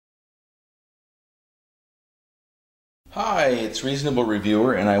Hi, it's Reasonable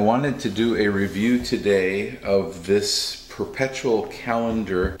Reviewer, and I wanted to do a review today of this Perpetual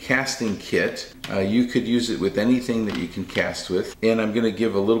calendar casting kit. You could use it with anything that you can cast with, and I'm going to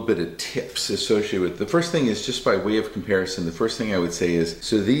give a little bit of tips associated with it. The first thing is, just by way of comparison, the first thing I would say is,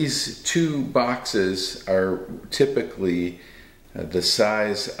 so these two boxes are typically the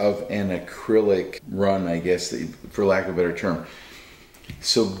size of an acrylic run, I guess, for lack of a better term.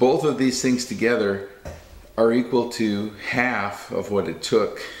 So both of these things together are equal to half of what it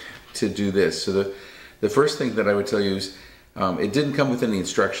took to do this. So the first thing that I would tell you is it didn't come with any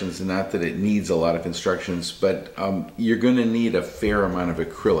instructions, and not that it needs a lot of instructions, but you're going to need a fair amount of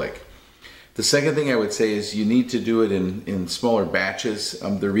acrylic. The second thing I would say is you need to do it in smaller batches.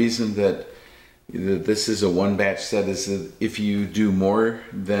 The reason that this is a one batch set is that if you do more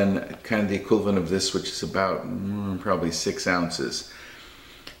than kind of the equivalent of this, which is about probably 6 ounces,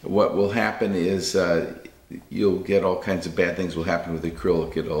 what will happen is you'll get all kinds of bad things will happen with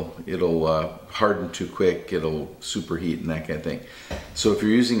acrylic. It'll harden too quick, it'll superheat and that kind of thing. So if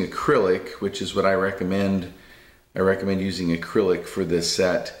you're using acrylic, which is what I recommend using acrylic for this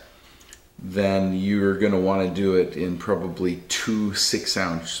set, then you're going to want to do it in probably 2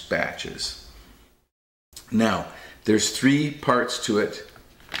 6-ounce batches. Now, there's 3 parts to it.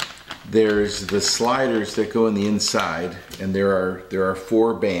 There's the sliders that go in the inside, and there are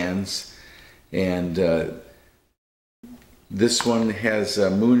 4 bands. And this one has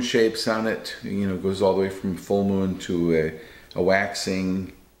moon shapes on it. You know, goes all the way from full moon to a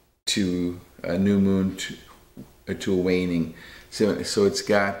waxing to a new moon to a waning. So it's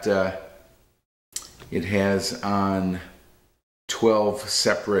got it has on 12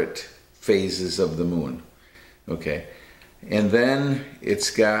 separate phases of the moon. Okay. And then it's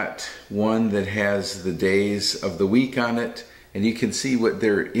got one that has the days of the week on it. And you can see what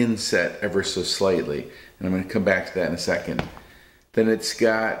they're inset ever so slightly. And I'm going to come back to that in a second. Then it's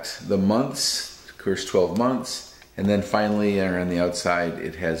got the months, of course 12 months. And then finally on the outside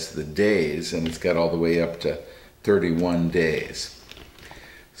it has the days, and it's got all the way up to 31 days.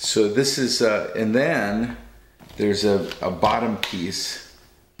 So this is, and then there's a bottom piece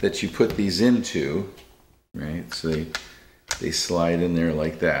that you put these into, right? So they slide in there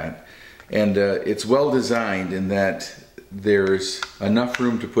like that. And it's well designed in that there's enough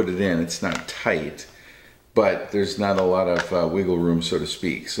room to put it in. It's not tight, but there's not a lot of wiggle room, so to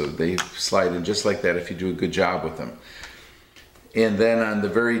speak. So they slide in just like that if you do a good job with them. And then on the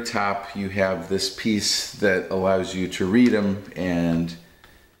very top you have this piece that allows you to read them, and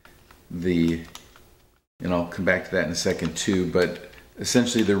I'll come back to that in a second too, but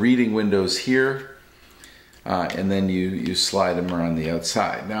essentially the reading window's here, and then you slide them around the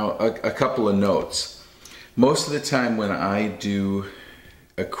outside. Now a couple of notes. Most of the time when I do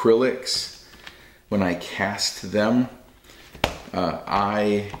acrylics, when I cast them,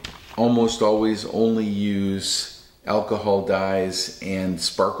 I almost always only use alcohol dyes and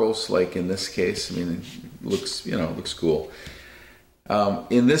sparkles, like in this case. I mean, it looks, it looks cool.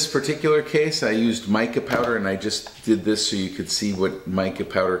 In this particular case, I used mica powder, and I just did this so you could see what mica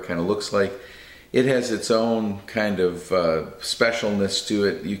powder kind of looks like. It has its own kind of specialness to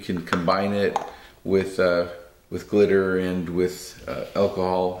it. You can combine it with glitter and with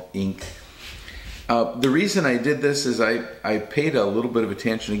alcohol ink. The reason I did this is I paid a little bit of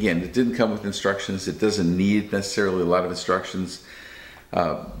attention. Again, it didn't come with instructions. It doesn't need necessarily a lot of instructions.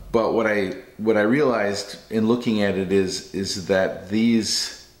 But what I realized in looking at it is that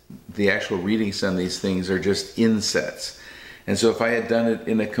the actual readings on these things are just insets. And so if I had done it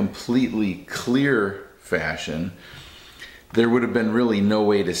in a completely clear fashion, there would have been really no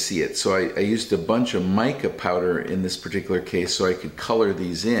way to see it. So I used a bunch of mica powder in this particular case so I could color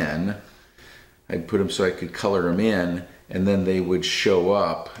these in. I put them so I could color them in, and then they would show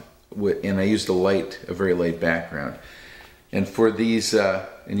up. And I used a very light background. And for these, and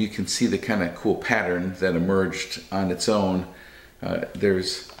you can see the kind of cool pattern that emerged on its own.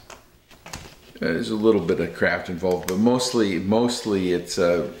 There's a little bit of craft involved, but mostly it's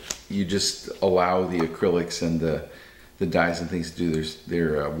you just allow the acrylics and the dyes and things to do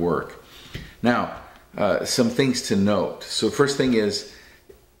their work. Now, some things to note. So first thing is,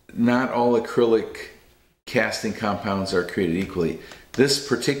 not all acrylic casting compounds are created equally. This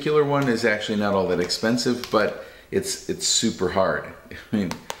particular one is actually not all that expensive, but it's super hard. I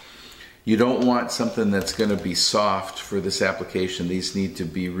mean, you don't want something that's going to be soft for this application. These need to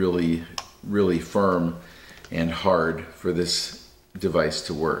be really, really firm and hard for this device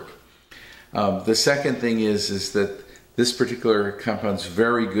to work. The second thing is that this particular compound's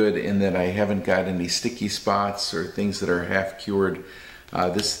very good in that I haven't got any sticky spots or things that are half cured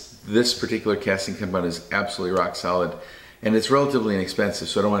This particular casting compound is absolutely rock solid, and it's relatively inexpensive,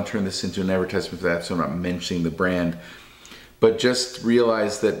 so I don't want to turn this into an advertisement for that, so I'm not mentioning the brand. But just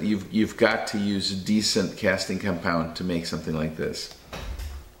realize that you've got to use decent casting compound to make something like this.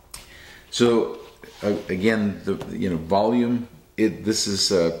 So again, the volume. This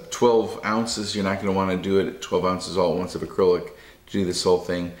is 12 ounces. You're not going to want to do it at 12 ounces all at once of acrylic to do this whole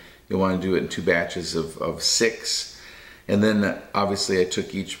thing. You'll want to do it in 2 batches of 6. And then obviously I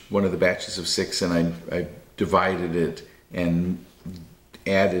took each one of the batches of 6 and I divided it and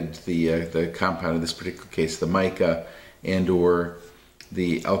added the compound, in this particular case the mica and or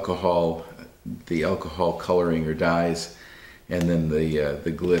the alcohol coloring or dyes, and then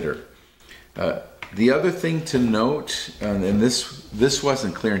the glitter. The other thing to note, and this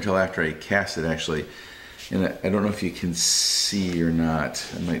wasn't clear until after I cast it actually, and I don't know if you can see or not.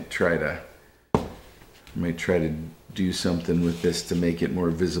 I might try to do something with this to make it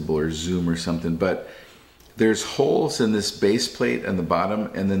more visible, or zoom or something, but there's holes in this base plate on the bottom,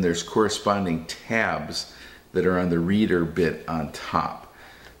 and then there's corresponding tabs that are on the reader bit on top.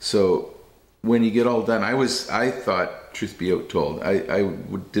 So when you get all done, I thought, truth be told, I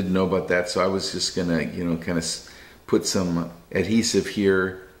didn't know about that, so I was just gonna, kind of put some adhesive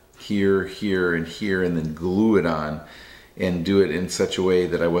here, here, and here, and then glue it on, and do it in such a way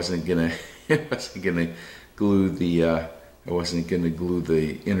that I wasn't gonna glue the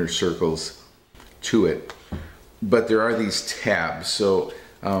inner circles to it. But there are these tabs, so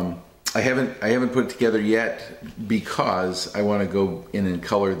I haven't put it together yet because I want to go in and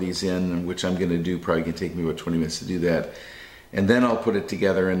color these in, which I'm going to do. Probably going to take me about 20 minutes to do that, and then I'll put it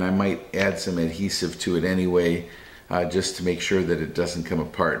together, and I might add some adhesive to it anyway, just to make sure that it doesn't come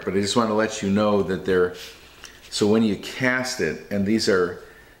apart. But I just want to let you know that so when you cast it, and these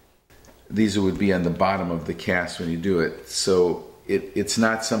would be on the bottom of the cast when you do it, so it's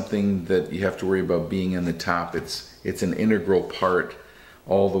not something that you have to worry about being on the top. It's an integral part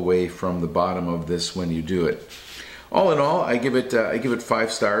all the way from the bottom of this when you do it. All in all, I give it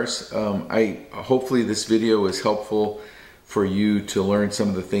 5 stars. Hopefully this video is helpful for you to learn some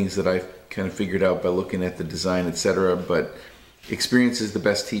of the things that I've kind of figured out by looking at the design, etc. But experience is the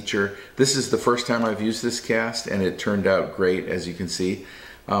best teacher. This is the first time I've used this cast, and it turned out great, as you can see.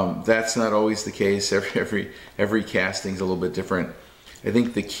 That's not always the case. Every casting is a little bit different. I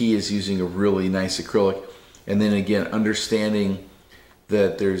think the key is using a really nice acrylic, and then again understanding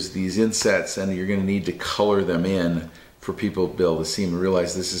that there's these insets and you're going to need to color them in for people to be able to see them and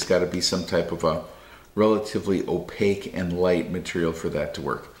realize this has got to be some type of a relatively opaque and light material for that to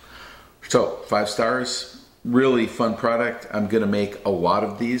work. So 5 stars, really fun product. I'm going to make a lot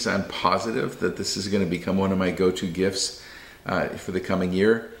of these. I'm positive that this is going to become one of my go-to gifts for the coming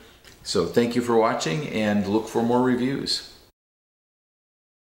year. So thank you for watching, and look for more reviews.